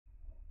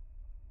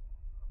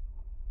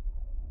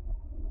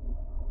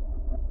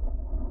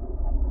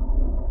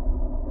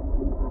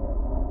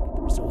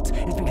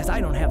because I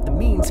don't have the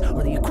means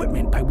or the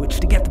equipment by which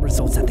to get the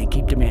results that they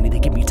keep demanding. They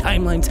give me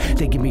timelines,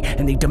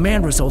 and they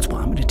demand results. Well,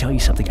 I'm going to tell you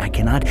something. I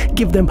cannot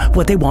give them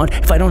what they want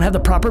if I don't have the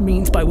proper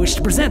means by which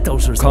to present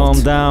those results.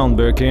 Calm down,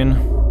 Birkin.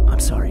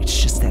 I'm sorry,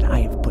 it's just that I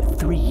have put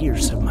 3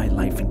 years of my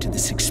life into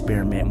this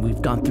experiment, and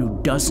we've gone through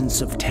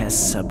dozens of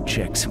test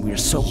subjects, and we are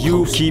so close.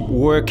 You keep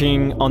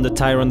working on the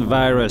Tyrant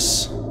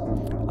virus.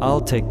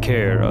 I'll take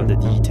care of the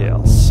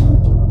details.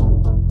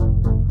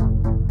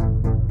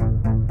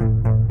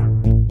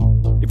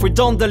 If we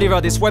don't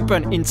deliver this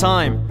weapon in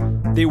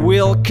time, they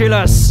will kill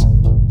us.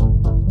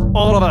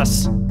 All of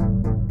us.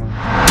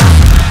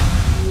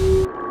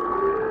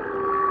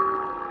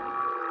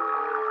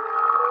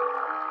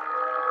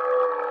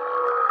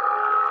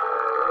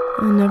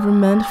 I never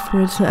meant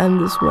for it to end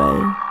this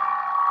way.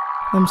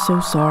 I'm so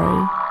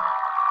sorry.